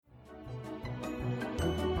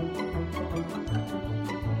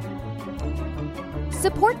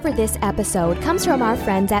Support for this episode comes from our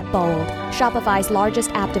friends at Bold, Shopify's largest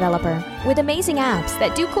app developer, with amazing apps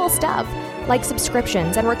that do cool stuff, like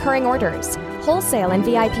subscriptions and recurring orders, wholesale and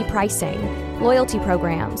VIP pricing, loyalty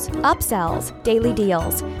programs, upsells, daily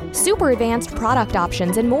deals, super advanced product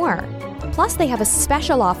options, and more. Plus, they have a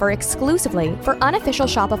special offer exclusively for unofficial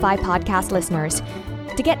Shopify podcast listeners.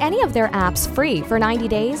 To get any of their apps free for 90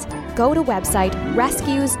 days, go to website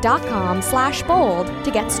rescues.com/bold to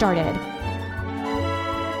get started.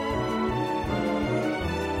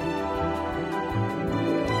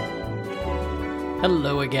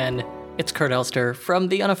 Hello again, it's Kurt Elster from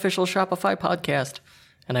the unofficial Shopify podcast,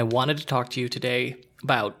 and I wanted to talk to you today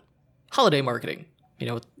about holiday marketing. You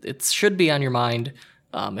know, it should be on your mind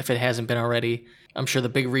if it hasn't been already. I'm sure the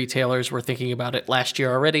big retailers were thinking about it last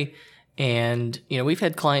year already, and you know, we've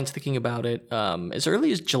had clients thinking about it as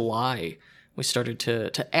early as July. We started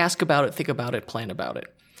to ask about it, think about it, plan about it.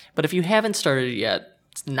 But if you haven't started it yet,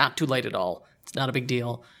 it's not too late at all. It's not a big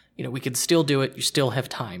deal. You know, we could still do it. You still have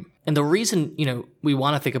time. And the reason, you know, we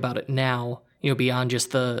want to think about it now, you know, beyond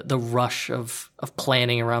just the rush of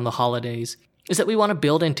planning around the holidays, is that we want to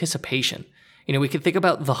build anticipation. You know, we could think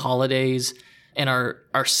about the holidays and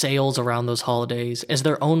our sales around those holidays as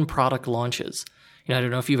their own product launches. You know, I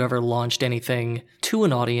don't know if you've ever launched anything to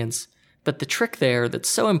an audience, but the trick there that's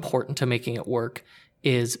so important to making it work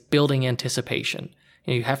is building anticipation.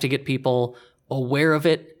 You know, you have to get people aware of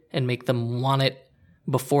it and make them want it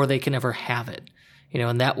before they can ever have it. You know,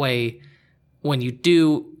 and that way, when you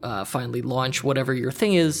do finally launch whatever your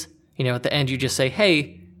thing is, you know, at the end you just say,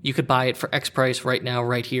 hey, you could buy it for X price right now,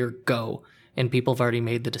 right here, go. And people have already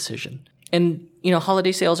made the decision. And, you know,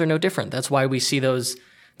 holiday sales are no different. That's why we see those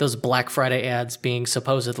Black Friday ads being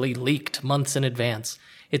supposedly leaked months in advance.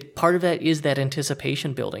 Part of that is that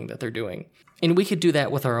anticipation building that they're doing. And we could do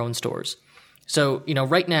that with our own stores. So, you know,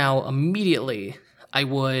 right now, immediately, I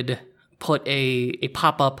would put a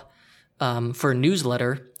pop-up for a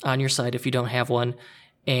newsletter on your site if you don't have one,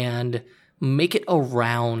 and make it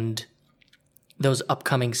around those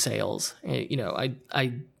upcoming sales. You know,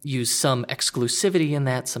 I use some exclusivity in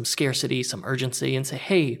that, some scarcity, some urgency, and say,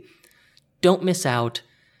 hey, don't miss out.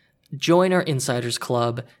 Join our Insiders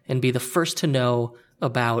Club and be the first to know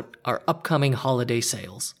about our upcoming holiday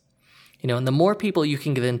sales. You know, and the more people you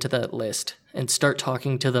can get into that list and start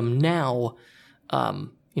talking to them now,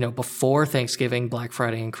 you know, before Thanksgiving, Black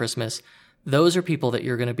Friday, and Christmas, those are people that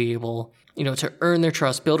you're going to be able, you know, to earn their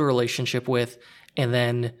trust, build a relationship with, and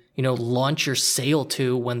then, you know, launch your sale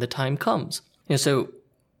to when the time comes. You know, so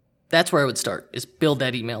that's where I would start, is build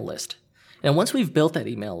that email list. And once we've built that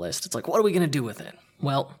email list, it's like, what are we going to do with it?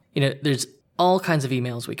 Well, you know, there's all kinds of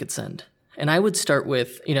emails we could send. And I would start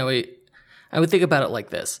with, you know, I would think about it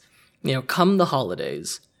like this. You know, come the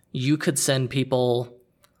holidays, you could send people,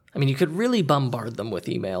 I mean, you could really bombard them with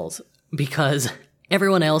emails because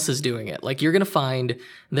everyone else is doing it. Like, you're going to find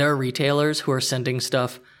there are retailers who are sending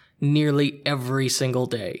stuff nearly every single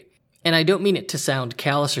day. And I don't mean it to sound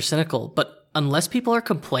callous or cynical, but unless people are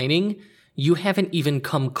complaining, you haven't even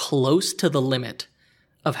come close to the limit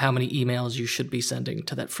of how many emails you should be sending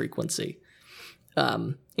to that frequency.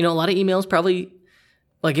 You know, a lot of emails probably,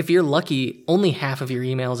 like, if you're lucky, only half of your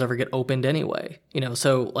emails ever get opened anyway. You know,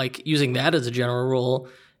 so like using that as a general rule,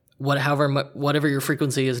 whatever your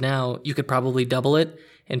frequency is now, you could probably double it,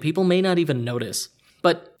 and people may not even notice.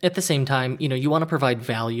 But at the same time, you know, you want to provide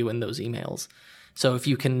value in those emails. So if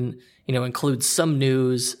you can, you know, include some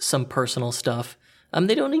news, some personal stuff,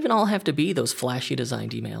 they don't even all have to be those flashy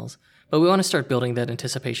designed emails. But we want to start building that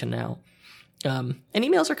anticipation now. And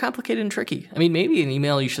emails are complicated and tricky. I mean, maybe an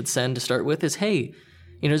email you should send to start with is, hey,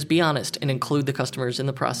 you know, just be honest and include the customers in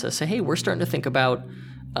the process. Say, hey, we're starting to think about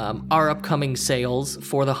our upcoming sales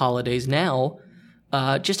for the holidays now.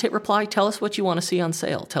 Just hit reply. Tell us what you want to see on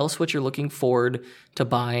sale. Tell us what you're looking forward to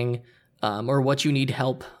buying, or what you need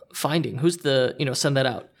help finding. Send that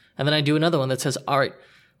out. And then I do another one that says, all right,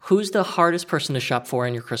 who's the hardest person to shop for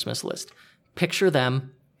on your Christmas list? Picture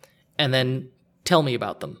them and then tell me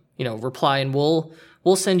about them. You know, reply, and we'll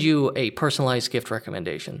send you a personalized gift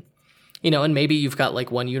recommendation. You know, and maybe you've got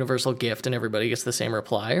like one universal gift and everybody gets the same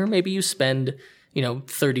reply, or maybe you spend, you know,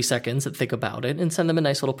 30 seconds and think about it and send them a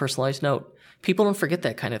nice little personalized note. People don't forget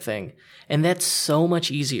that kind of thing. And that's so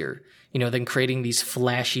much easier, you know, than creating these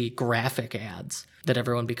flashy graphic ads that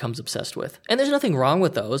everyone becomes obsessed with. And there's nothing wrong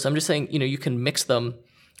with those. I'm just saying, you know, you can mix them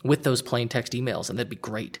with those plain text emails and that'd be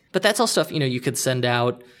great. But that's all stuff, you know, you could send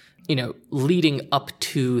out, you know, leading up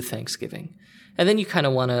to Thanksgiving. And then you kind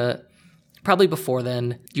of want to, probably before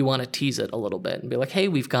then, you want to tease it a little bit and be like, hey,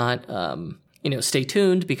 we've got, stay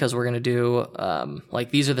tuned because we're going to do,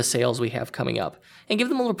 these are the sales we have coming up, and give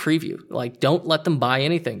them a little preview. Like, don't let them buy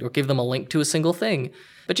anything. Don't give them a link to a single thing,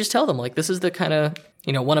 but just tell them, like, this is the kind of,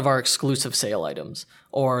 one of our exclusive sale items,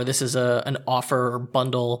 or this is an offer or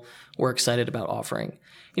bundle we're excited about offering.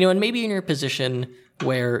 And maybe in your position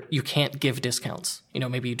where you can't give discounts,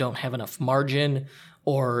 maybe you don't have enough margin,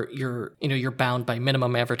 or you're bound by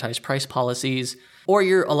minimum advertised price policies, or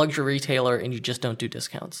you're a luxury retailer and you just don't do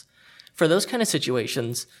discounts. For those kind of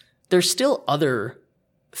situations, there's still other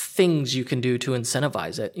things you can do to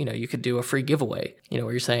incentivize it. You could do a free giveaway,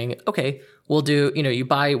 where you're saying, okay, we'll do, you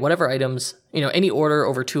buy whatever items, any order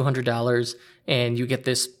over $200 and you get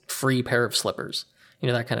this free pair of slippers,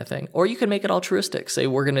 that kind of thing. Or you can make it altruistic. Say,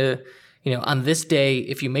 we're going to, on this day,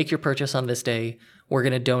 if you make your purchase on this day, we're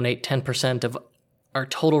going to donate 10% of our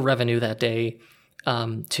total revenue that day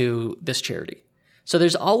to this charity. So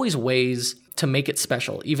there's always ways to make it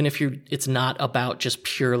special, even if it's not about just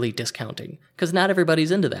purely discounting, because not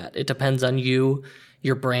everybody's into that. It depends on you,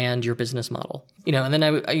 your brand, your business model. And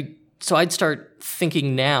then so I'd start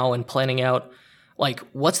thinking now and planning out, like,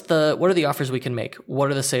 what are the offers we can make?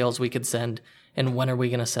 What are the sales we could send? And when are we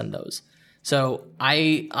going to send those? So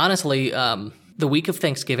I honestly, the week of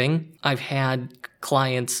Thanksgiving, I've had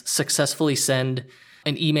clients successfully send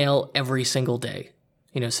an email every single day.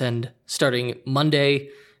 Send starting Monday,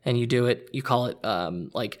 and you do it, you call it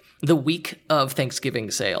like the week of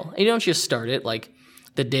Thanksgiving sale. And you don't just start it like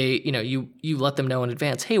the day, you let them know in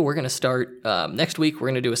advance, hey, we're going to start next week, we're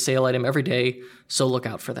going to do a sale item every day, so look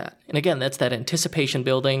out for that. And again, that's that anticipation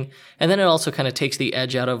building. And then it also kind of takes the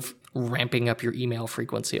edge out of ramping up your email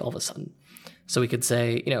frequency all of a sudden. So we could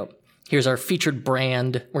say, here's our featured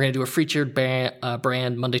brand. We're going to do a featured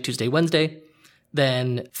brand Monday, Tuesday, Wednesday.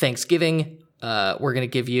 Then Thanksgiving, we're going to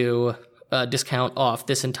give you a discount off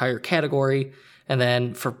this entire category. And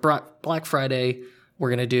then for Black Friday, we're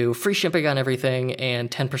going to do free shipping on everything and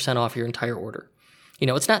 10% off your entire order.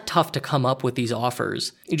 It's not tough to come up with these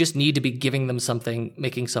offers. You just need to be giving them something,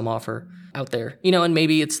 making some offer out there. And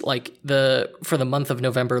maybe it's like for the month of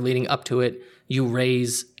November leading up to it, you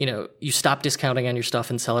raise, you stop discounting on your stuff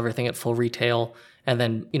and sell everything at full retail. And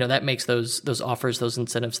then, that makes those offers, those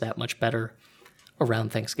incentives that much better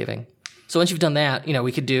around Thanksgiving. So once you've done that,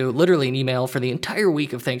 we could do literally an email for the entire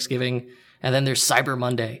week of Thanksgiving. And then there's Cyber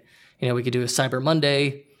Monday. We could do a Cyber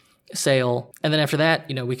Monday sale. And then after that,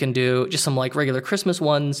 we can do just some like regular Christmas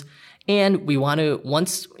ones. And we want to,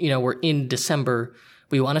 once, we're in December,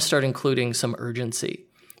 we want to start including some urgency.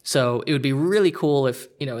 So it would be really cool if,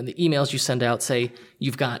 in the emails you send out, say,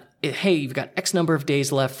 you've got X number of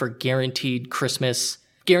days left for guaranteed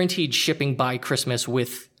shipping by Christmas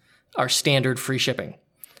with our standard free shipping.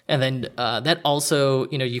 And then that also,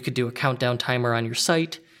 you could do a countdown timer on your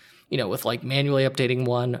site, with like manually updating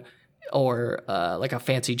one, or like a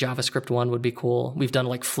fancy JavaScript one would be cool. We've done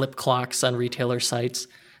like flip clocks on retailer sites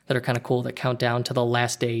that are kind of cool that count down to the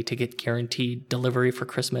last day to get guaranteed delivery for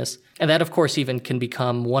Christmas. And that, of course, even can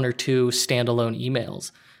become one or two standalone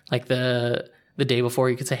emails. Like the day before,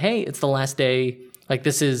 you could say, hey, it's the last day. Like,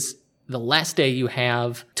 this is the last day you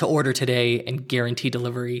have to order today and guarantee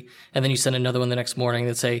delivery. And then you send another one the next morning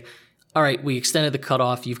that say, all right, we extended the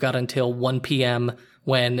cutoff. You've got until 1 p.m.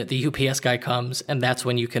 when the UPS guy comes. And that's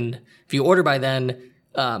when you can, if you order by then,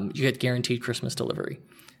 you get guaranteed Christmas delivery.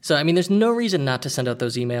 So, there's no reason not to send out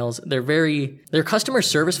those emails. They're customer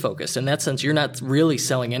service focused. In that sense, you're not really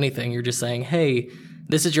selling anything. You're just saying, hey,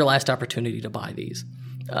 this is your last opportunity to buy these,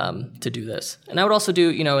 to do this. And I would also do,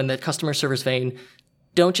 in the customer service vein,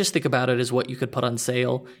 don't just think about it as what you could put on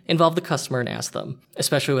sale. Involve the customer and ask them,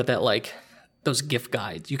 especially with that, like those gift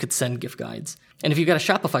guides. You could send gift guides. And if you've got a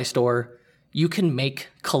Shopify store, you can make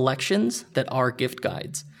collections that are gift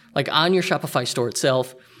guides. Like on your Shopify store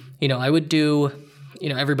itself, I would do,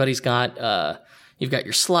 everybody's got, you've got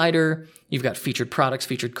your slider, you've got featured products,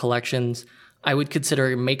 featured collections. I would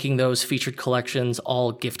consider making those featured collections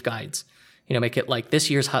all gift guides. Make it like this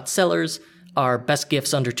year's hot sellers, our best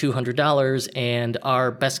gifts under $200, and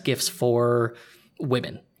our best gifts for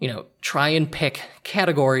women. Try and pick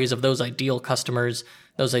categories of those ideal customers,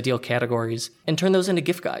 those ideal categories, and turn those into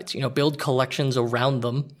gift guides. Build collections around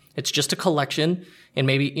them. It's just a collection, and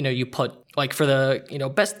maybe, you put, like for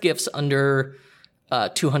the, best gifts under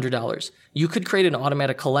 $200. You could create an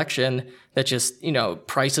automatic collection that just,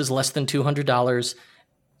 prices less than $200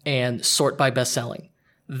 and sort by best selling.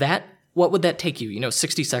 What would that take you?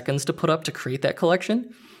 60 seconds to put up to create that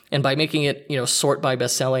collection? And by making it, sort by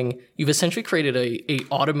best selling, you've essentially created a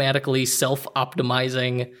automatically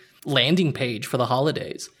self-optimizing landing page for the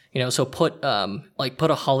holidays. So put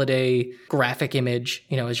a holiday graphic image,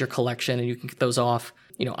 as your collection, and you can get those off.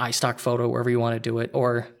 iStock photo wherever you want to do it,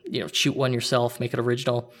 or, shoot one yourself, make it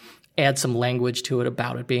original, add some language to it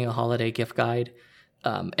about it being a holiday gift guide.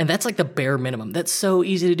 And that's like the bare minimum. That's so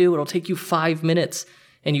easy to do. It'll take you 5 minutes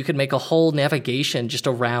and you can make a whole navigation just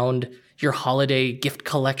around your holiday gift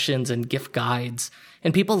collections and gift guides.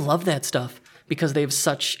 And people love that stuff because they have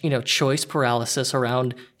such, choice paralysis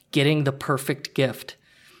around getting the perfect gift.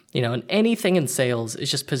 And anything in sales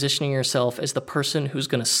is just positioning yourself as the person who's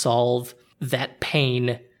going to solve that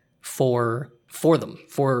pain for them,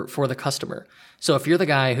 for the customer. So if you're the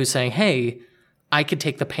guy who's saying, hey, I could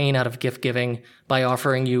take the pain out of gift giving by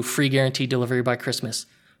offering you free guaranteed delivery by Christmas,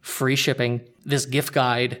 free shipping, this gift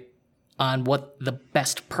guide on what the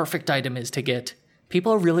best perfect item is to get,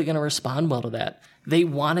 people are really going to respond well to that. They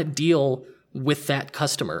want to deal with that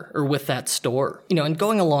customer or with that store. And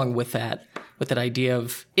going along with that idea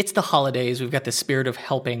of it's the holidays, we've got the spirit of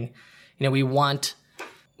helping. We want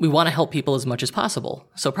to help people as much as possible.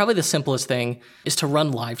 So probably the simplest thing is to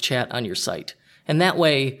run live chat on your site. And that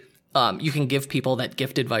way, you can give people that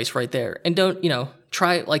gift advice right there. And don't,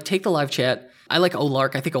 take the live chat. I like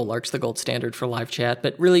Olark. I think Olark's the gold standard for live chat,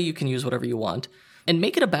 but really you can use whatever you want. And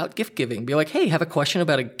make it about gift giving. Be like, hey, have a question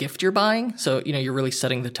about a gift you're buying? So, you're really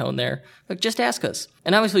setting the tone there. Like, just ask us.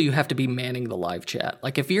 And obviously you have to be manning the live chat.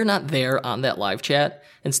 Like, if you're not there on that live chat,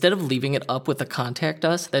 instead of leaving it up with the contact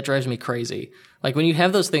us, that drives me crazy. Like, when you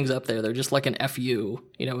have those things up there, they're just like an FU,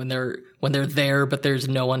 when they're there, but there's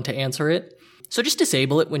no one to answer it. So just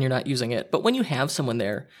disable it when you're not using it. But when you have someone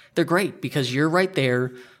there, they're great because you're right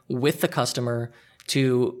there with the customer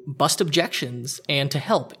to bust objections and to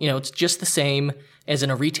help. It's just the same as in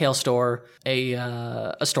a retail store,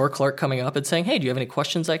 a store clerk coming up and saying, hey, do you have any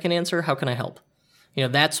questions I can answer? How can I help?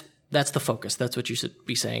 That's the focus. That's what you should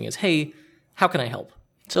be saying is, hey, how can I help?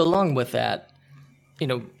 So along with that,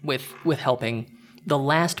 with helping, the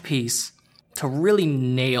last piece to really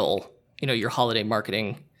nail, your holiday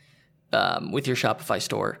marketing with your Shopify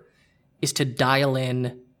store is to dial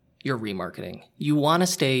in your remarketing. You want to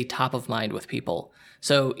stay top of mind with people.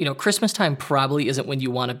 So, Christmas time probably isn't when you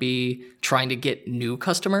want to be trying to get new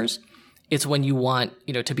customers. It's when you want,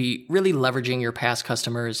 to be really leveraging your past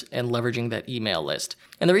customers and leveraging that email list.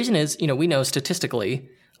 And the reason is, we know statistically,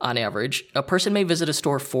 on average, a person may visit a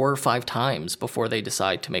store 4 or 5 times before they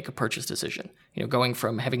decide to make a purchase decision, going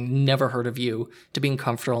from having never heard of you to being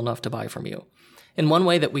comfortable enough to buy from you. And one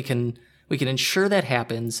way that we can ensure that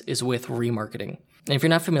happens is with remarketing. And if you're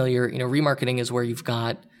not familiar, remarketing is where you've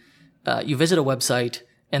got, you visit a website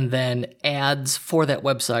and then ads for that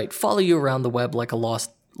website follow you around the web like a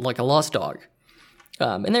lost dog.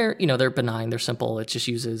 And they're benign, they're simple. It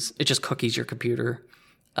just cookies your computer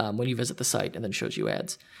when you visit the site and then shows you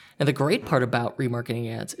ads. And the great part about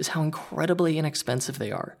remarketing ads is how incredibly inexpensive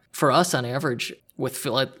they are. For us, on average, with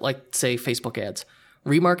say Facebook ads,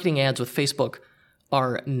 remarketing ads with Facebook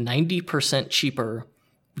are 90% cheaper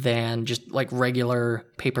than just like regular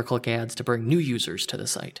pay-per-click ads to bring new users to the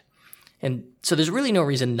site. And so there's really no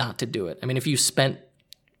reason not to do it. I mean, if you spent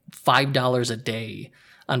 $5 a day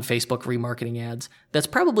on Facebook remarketing ads, that's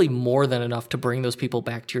probably more than enough to bring those people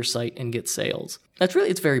back to your site and get sales.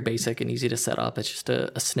 It's very basic and easy to set up. It's just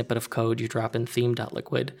a snippet of code you drop in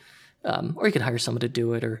theme.liquid. Or you could hire someone to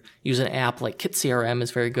do it or use an app like Kit CRM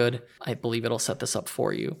is very good. I believe it'll set this up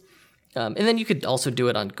for you. And then you could also do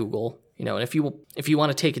it on Google. And if you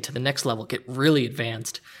want to take it to the next level, get really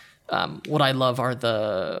advanced, what I love are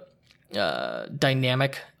the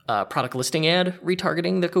dynamic product listing ad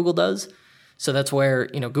retargeting that Google does. So that's where,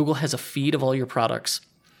 Google has a feed of all your products.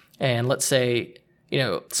 And let's say,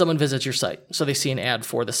 someone visits your site. So they see an ad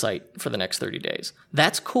for the site for the next 30 days.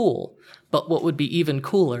 That's cool. But what would be even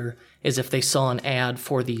cooler is if they saw an ad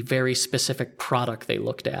for the very specific product they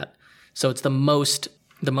looked at. So it's the most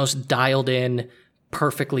dialed in,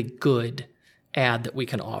 perfectly good ad that we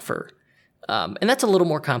can offer. And that's a little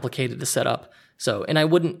more complicated to set up. So, and I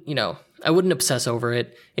wouldn't obsess over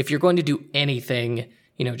it. If you're going to do anything,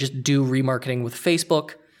 just do remarketing with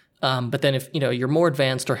Facebook. But then if, you're more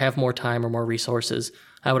advanced or have more time or more resources,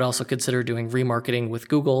 I would also consider doing remarketing with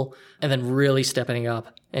Google and then really stepping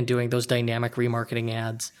up and doing those dynamic remarketing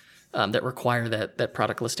ads that require that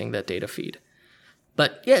product listing, that data feed.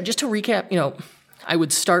 But yeah, just to recap, I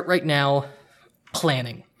would start right now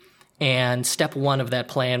planning. And step 1 of that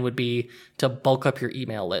plan would be to bulk up your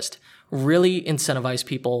email list. Really incentivize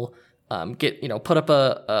people, put up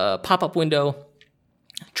a pop-up window,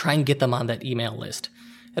 try and get them on that email list.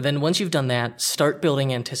 And then once you've done that, start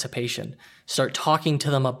building anticipation. Start talking to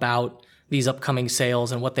them about these upcoming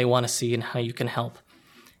sales and what they want to see and how you can help.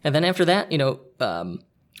 And then after that,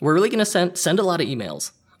 we're really going to send a lot of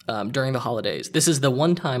emails during the holidays. This is the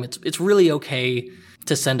one time it's really okay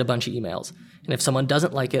to send a bunch of emails. And if someone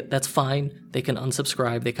doesn't like it, that's fine. They can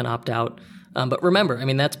unsubscribe, they can opt out. But remember, I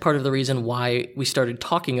mean, that's part of the reason why we started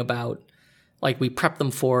talking about, like, we prepped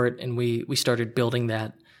them for it and we started building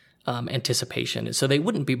that anticipation. So they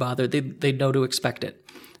wouldn't be bothered. They'd know to expect it.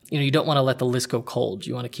 You don't want to let the list go cold.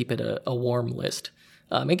 You want to keep it a warm list.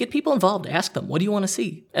 And get people involved. Ask them, what do you want to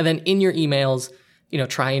see? And then in your emails,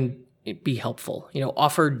 try and be helpful.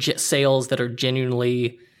 Offer sales that are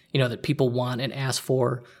genuinely, that people want and ask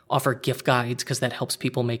for. Offer gift guides because that helps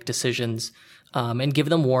people make decisions. And give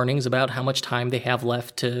them warnings about how much time they have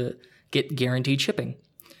left to get guaranteed shipping.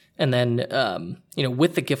 And then,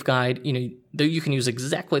 with the gift guide, you can use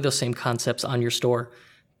exactly those same concepts on your store.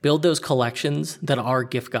 Build those collections that are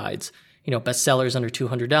gift guides. Bestsellers under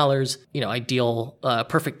 $200, ideal,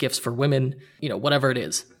 perfect gifts for women, whatever it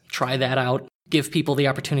is. Try that out. Give people the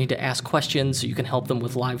opportunity to ask questions so you can help them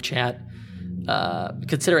with live chat.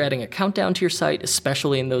 Consider adding a countdown to your site,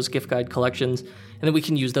 especially in those gift guide collections. And then we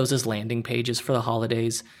can use those as landing pages for the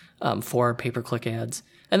holidays, for our pay-per-click ads.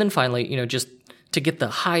 And then finally, just to get the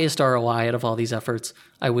highest ROI out of all these efforts,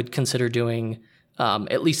 I would consider doing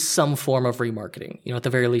at least some form of remarketing. At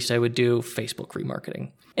the very least, I would do Facebook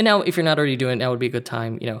remarketing. And now, if you're not already doing it, now would be a good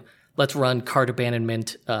time. Let's run cart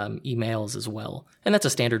abandonment emails as well. And that's a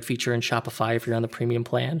standard feature in Shopify if you're on the premium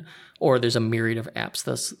plan, or there's a myriad of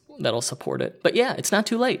apps that'll support it. But yeah, it's not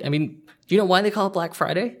too late. I mean, do you know why they call it Black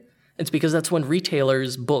Friday? It's because that's when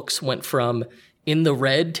retailers' books went from in the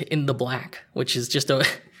red to in the black, which is just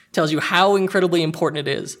tells you how incredibly important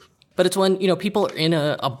it is. But it's when, people are in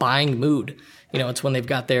a buying mood. It's when they've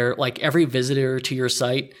got every visitor to your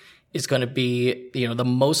site is going to be, the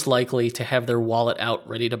most likely to have their wallet out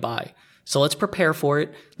ready to buy. So let's prepare for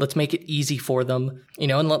it. Let's make it easy for them,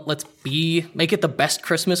 and let's make it the best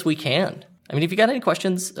Christmas we can. I mean, if you got any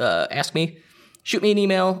questions, ask me, shoot me an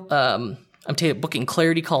email. I'm booking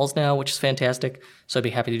clarity calls now, which is fantastic. So I'd be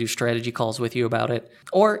happy to do strategy calls with you about it.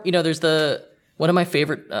 Or, there's one of my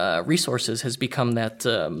favorite resources has become that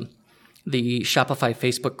the Shopify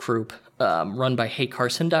Facebook group run by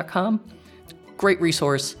heycarson.com. Great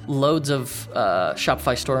resource, loads of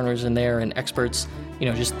Shopify store owners in there and experts,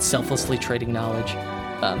 just selflessly trading knowledge.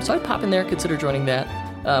 So I'd pop in there, consider joining that.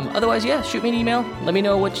 Otherwise, shoot me an email. Let me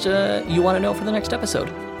know what you want to know for the next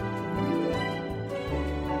episode.